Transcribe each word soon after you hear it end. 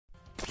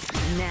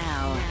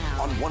Now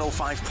on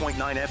 105.9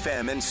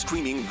 FM and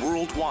streaming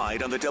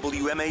worldwide on the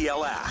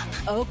WMAL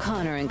app.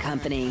 O'Connor and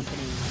Company.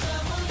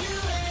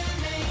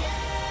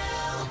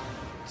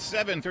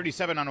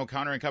 7:37 on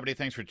O'Connor and Company.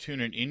 Thanks for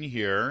tuning in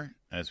here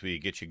as we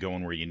get you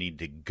going where you need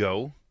to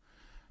go.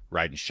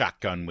 Riding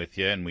shotgun with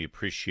you, and we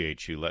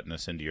appreciate you letting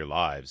us into your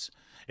lives.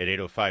 At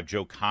 8:05,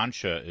 Joe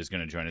Concha is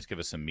going to join us, give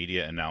us some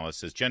media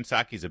analysis. Jen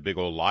Psaki's a big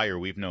old liar.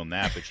 We've known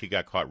that, but she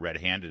got caught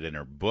red-handed in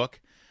her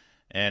book.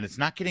 And it's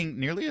not getting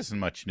nearly as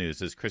much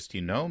news as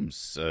Kristi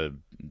Noem's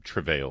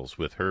travails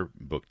with her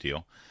book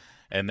deal.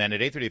 And then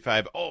at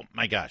 8:35, oh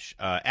my gosh,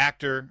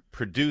 actor,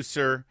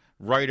 producer,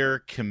 writer,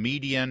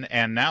 comedian,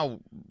 and now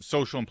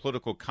social and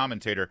political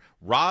commentator,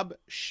 Rob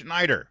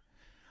Schneider,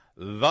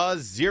 the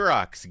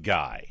Xerox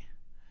guy,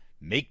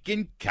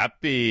 making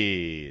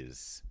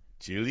copies.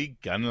 Julie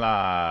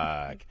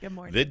Gunlock. Good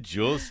morning. The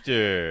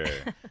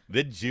Julester.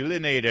 The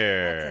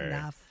Julinator. That's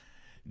enough.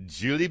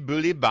 Julie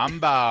Bully Bam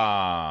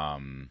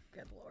Bam.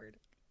 Good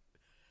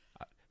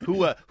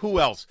Lord. Who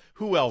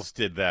else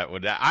did that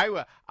one?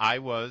 I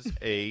was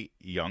a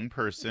young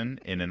person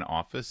in an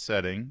office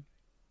setting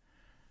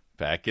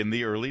back in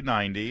the early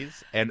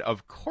 90s, and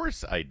of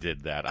course I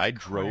did that. I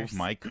drove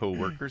my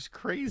coworkers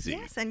crazy.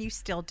 Yes, and you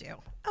still do.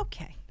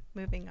 Okay,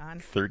 moving on.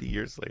 30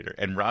 years later,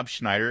 and Rob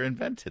Schneider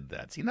invented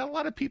that. See, not a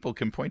lot of people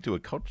can point to a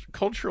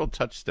cultural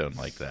touchstone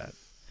like that.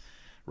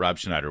 Rob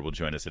Schneider will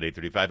join us at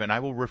 8:35, and I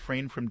will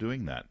refrain from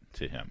doing that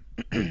to him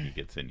when he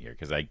gets in here,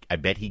 because I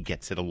bet he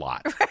gets it a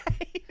lot.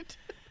 Right.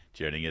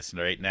 Joining us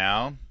right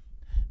now,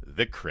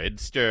 the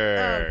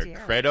Credster,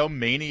 Oh, Kredo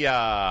Mania,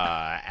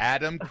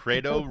 Adam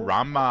Kredo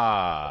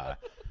Rama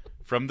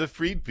from the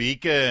Free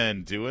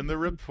Beacon, doing the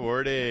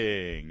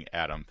reporting.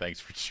 Adam, thanks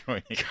for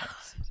joining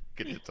us.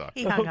 Good to talk.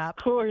 He hung up.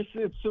 Of course,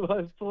 it's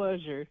my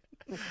pleasure.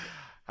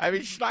 I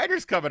mean,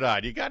 Schneider's coming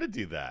on. You got to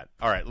do that.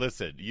 All right,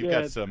 listen, you've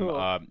got some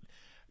cool.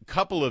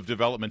 couple of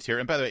developments here.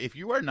 And by the way, if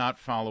you are not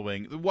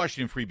following the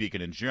Washington Free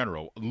Beacon in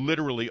general,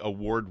 literally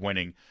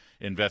award-winning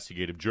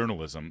investigative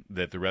journalism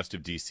that the rest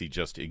of D.C.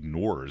 just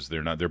ignores.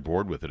 They're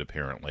bored with it,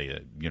 apparently.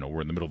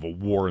 We're in the middle of a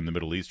war in the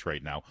Middle East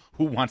right now.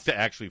 Who wants to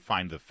actually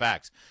find the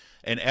facts?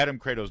 And Adam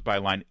Kredo's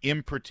byline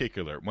in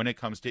particular, when it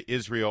comes to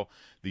Israel,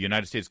 the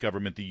United States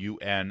government, the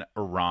UN,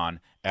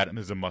 Iran, Adam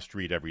is a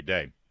must-read every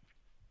day.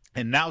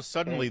 And now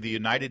suddenly the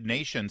United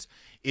Nations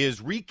is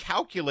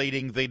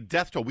recalculating the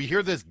death toll. We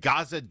hear this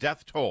Gaza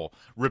death toll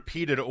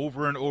repeated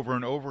over and over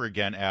and over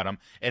again, Adam.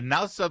 And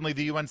now suddenly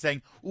the UN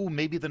saying, ooh,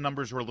 maybe the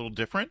numbers are a little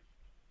different.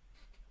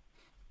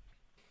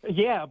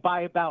 Yeah,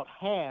 by about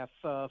half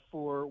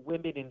for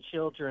women and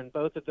children.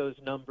 Both of those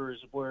numbers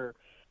were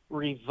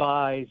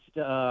revised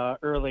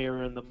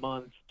earlier in the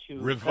month to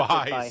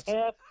Revised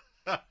by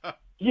half.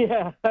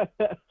 Yeah.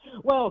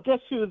 Well,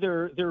 guess who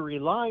they're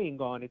relying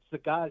on? It's the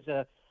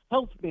Gaza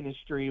Health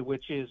Ministry,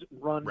 which is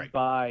run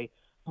by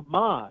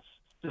Hamas.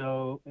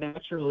 So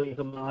naturally,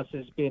 Hamas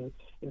has been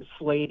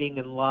inflating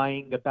and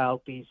lying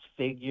about these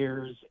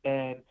figures,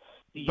 and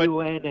the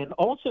UN, and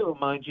also,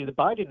 mind you, the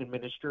Biden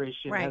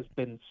administration has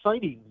been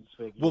citing these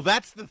figures. Well,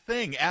 that's the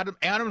thing.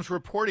 Adam's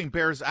reporting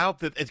bears out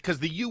that it's because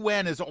the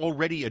UN is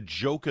already a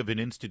joke of an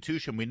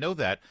institution. We know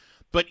that.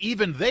 But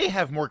even they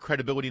have more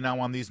credibility now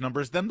on these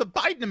numbers than the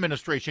Biden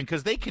administration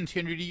because they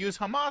continue to use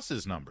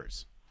Hamas's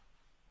numbers.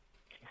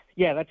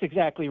 Yeah, that's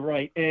exactly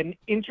right. And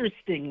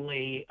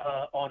interestingly,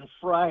 on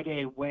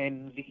Friday,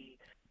 when the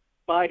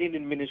Biden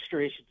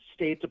administration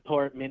State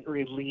Department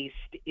released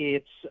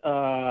its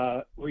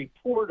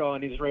report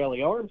on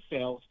Israeli arms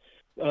sales,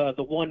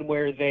 the one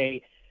where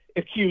they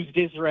accused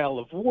Israel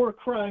of war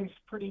crimes,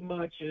 pretty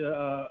much,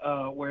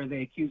 where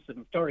they accused them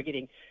of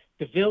targeting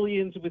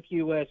civilians with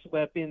U.S.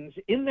 weapons.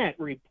 In that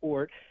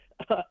report,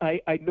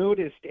 I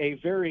noticed a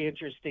very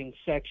interesting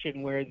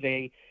section where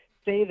they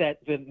say that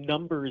the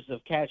numbers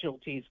of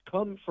casualties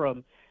come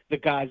from the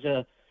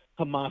Gaza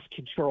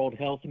Hamas-controlled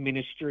health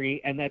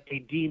ministry and that they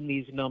deem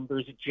these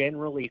numbers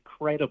generally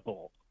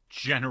credible.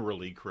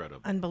 Generally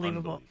credible.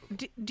 Unbelievable.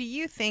 Do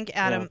you think,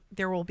 Adam,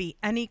 there will be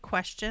any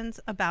questions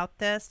about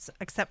this,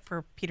 except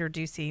for Peter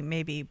Doocy,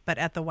 maybe, but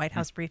at the White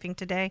House briefing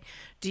today?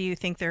 Do you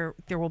think there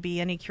will be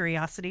any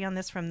curiosity on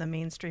this from the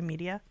mainstream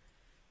media?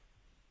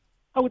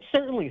 I would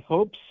certainly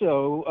hope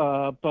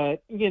so,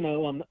 but,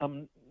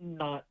 I'm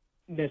not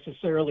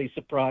necessarily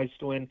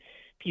surprised when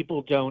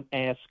people don't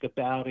ask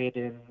about it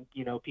and,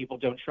 people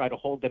don't try to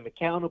hold them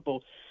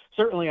accountable.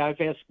 Certainly, I've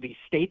asked the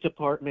State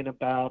Department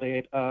about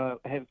it. I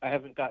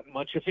haven't gotten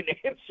much of an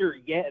answer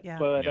yet,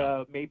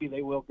 but maybe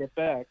they will get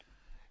back.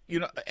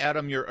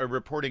 Adam, your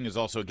reporting is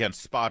also, again,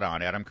 spot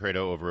on. Adam Kredo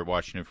over at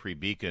Washington Free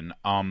Beacon.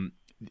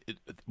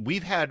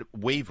 We've had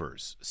we've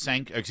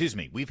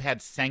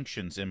had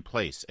sanctions in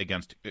place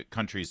against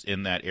countries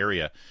in that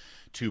area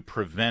to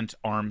prevent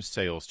arms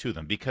sales to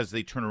them because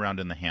they turn around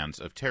in the hands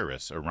of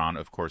terrorists. Iran,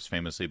 of course,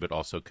 famously, but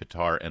also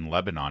Qatar and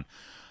Lebanon.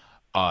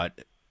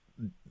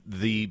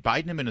 The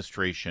Biden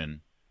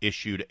administration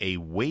issued a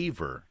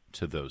waiver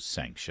to those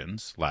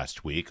sanctions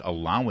last week,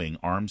 allowing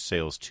arms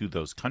sales to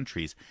those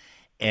countries.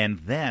 And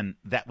then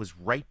that was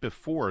right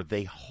before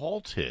they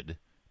halted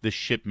the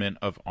shipment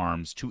of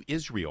arms to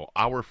Israel,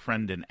 our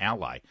friend and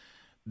ally.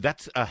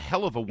 That's a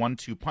hell of a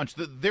 1-2 punch.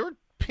 They're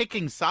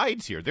picking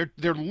sides here.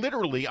 They're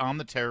literally on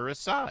the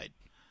terrorist side.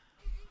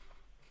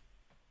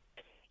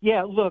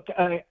 Yeah, look,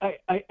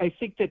 I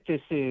think that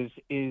this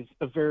is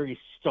a very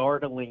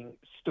startling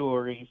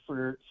story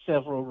for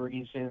several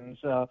reasons.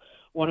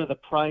 One of the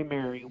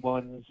primary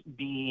ones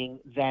being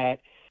that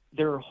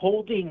they're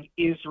holding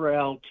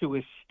Israel to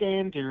a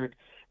standard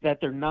that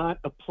they're not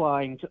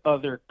applying to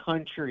other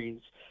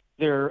countries.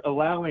 They're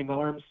allowing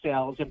arms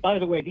sales. And by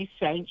the way, these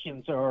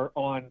sanctions are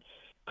on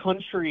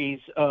countries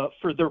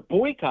for their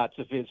boycotts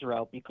of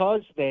Israel.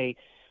 Because they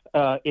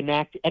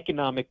enact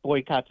economic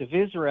boycotts of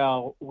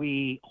Israel,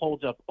 we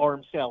hold up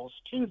arms sales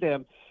to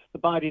them. The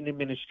Biden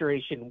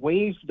administration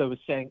waives those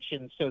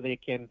sanctions so they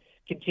can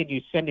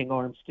continue sending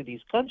arms to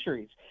these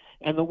countries.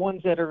 And the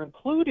ones that are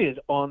included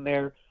on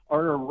there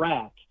are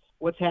Iraq.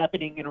 What's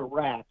happening in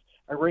Iraq?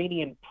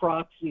 Iranian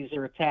proxies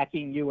are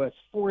attacking U.S.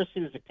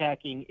 forces,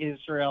 attacking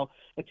Israel,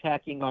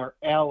 attacking our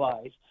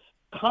allies.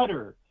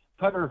 Qatar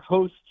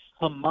hosts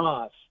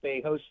Hamas.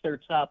 They host their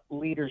top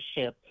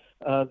leadership.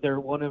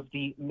 They're one of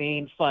the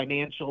main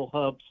financial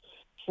hubs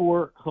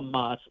for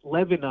Hamas.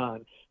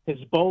 Lebanon,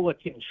 Hezbollah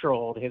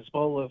controlled.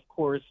 Hezbollah, of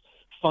course,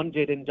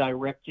 funded and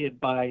directed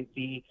by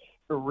the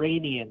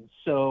Iranians.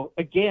 So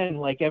again,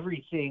 like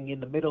everything in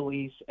the Middle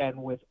East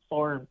and with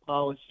foreign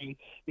policy,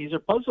 these are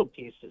puzzle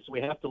pieces. We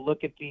have to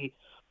look at the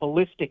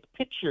holistic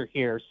picture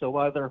here. So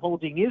while they're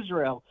holding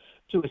Israel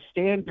to a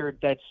standard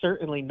that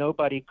certainly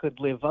nobody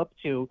could live up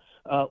to,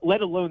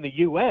 let alone the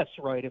U.S.,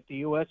 right? If the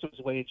U.S. was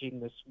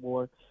waging this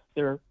war,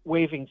 they're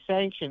waiving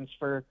sanctions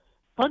for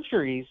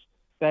countries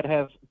that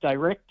have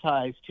direct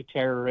ties to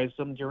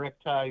terrorism,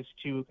 direct ties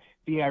to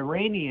the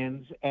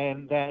Iranians,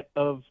 and that,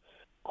 of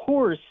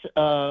course,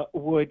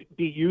 would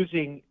be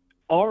using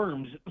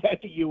arms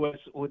that the U.S.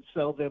 would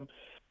sell them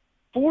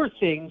for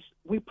things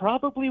we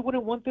probably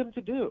wouldn't want them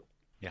to do.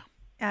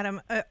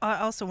 Adam, I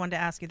also wanted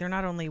to ask you, they're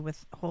not only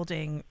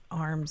withholding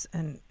arms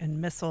and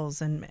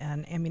missiles and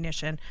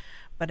ammunition,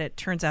 but it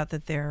turns out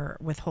that they're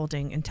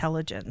withholding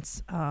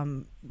intelligence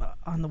on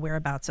the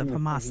whereabouts of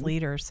Hamas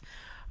leaders.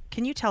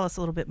 Can you tell us a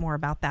little bit more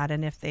about that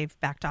and if they've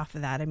backed off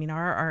of that? I mean,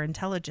 are our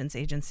intelligence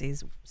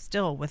agencies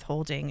still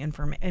withholding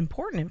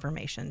important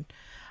information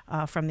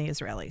from the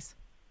Israelis?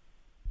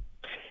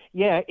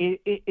 Yeah,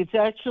 it's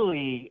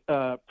actually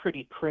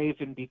pretty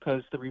craven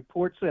because the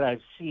reports that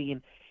I've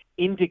seen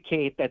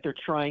indicate that they're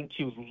trying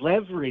to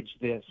leverage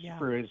this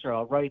for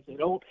Israel, right?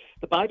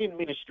 The Biden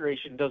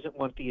administration doesn't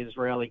want the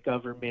Israeli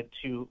government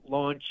to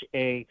launch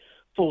a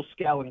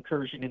full-scale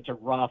incursion into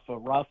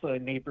Rafah, a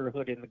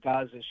neighborhood in the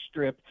Gaza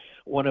Strip,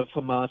 one of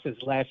Hamas's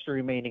last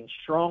remaining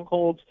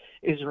strongholds.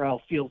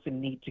 Israel feels the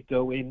need to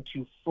go in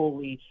to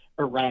fully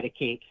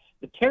eradicate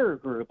the terror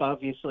group.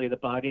 Obviously, the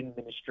Biden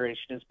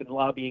administration has been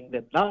lobbying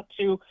them not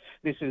to.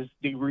 This is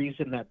the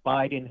reason that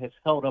Biden has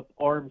held up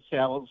arms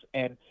sales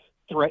and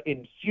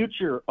threatened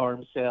future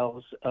arms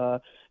sales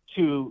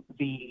to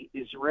the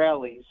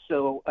Israelis.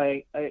 So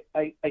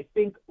I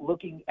think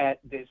looking at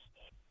this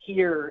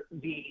here,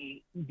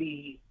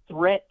 the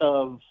threat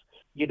of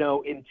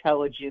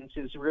intelligence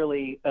is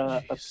really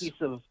a piece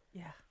of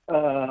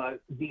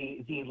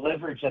the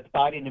leverage that the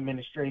Biden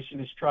administration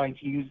is trying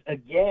to use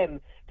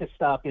again to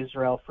stop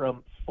Israel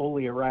from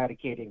fully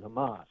eradicating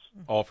Hamas.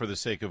 All for the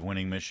sake of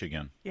winning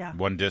Michigan. Yeah.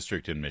 One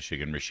district in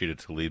Michigan, Rashida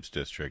Tlaib's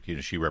district.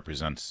 She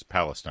represents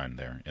Palestine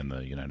there in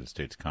the United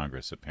States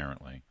Congress,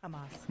 apparently.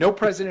 Hamas. No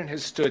president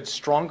has stood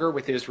stronger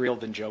with Israel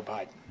than Joe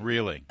Biden.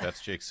 Really?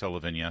 That's Jake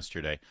Sullivan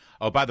yesterday.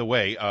 Oh, by the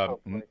way,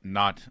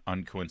 not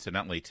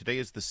uncoincidentally, today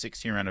is the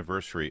 6-year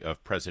anniversary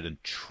of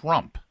President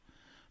Trump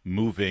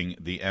moving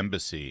the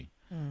embassy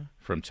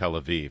from Tel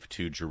Aviv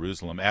to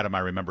Jerusalem. Adam, I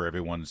remember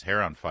everyone's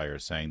hair on fire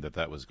saying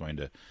that was going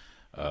to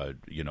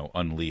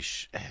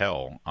unleash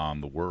hell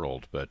on the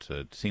world, but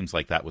it seems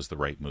like that was the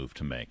right move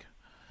to make.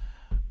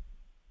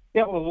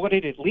 Yeah, well, what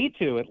did it lead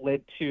to? It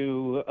led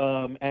to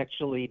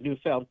actually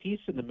newfound peace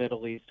in the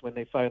Middle East when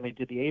they finally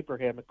did the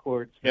Abraham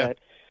Accords that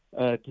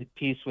did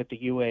peace with the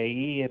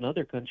UAE and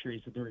other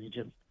countries in the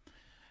region.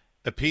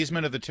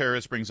 Appeasement of the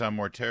terrorists brings on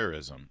more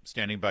terrorism.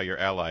 Standing by your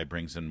ally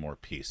brings in more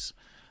peace.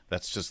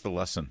 That's just the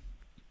lesson.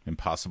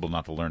 Impossible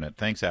not to learn it.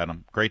 Thanks,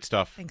 Adam. Great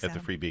stuff. Thanks, at Adam.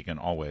 the Free Beacon,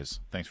 always.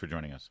 Thanks for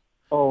joining us.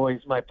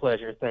 Always my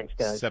pleasure. Thanks,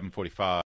 guys. 7:45.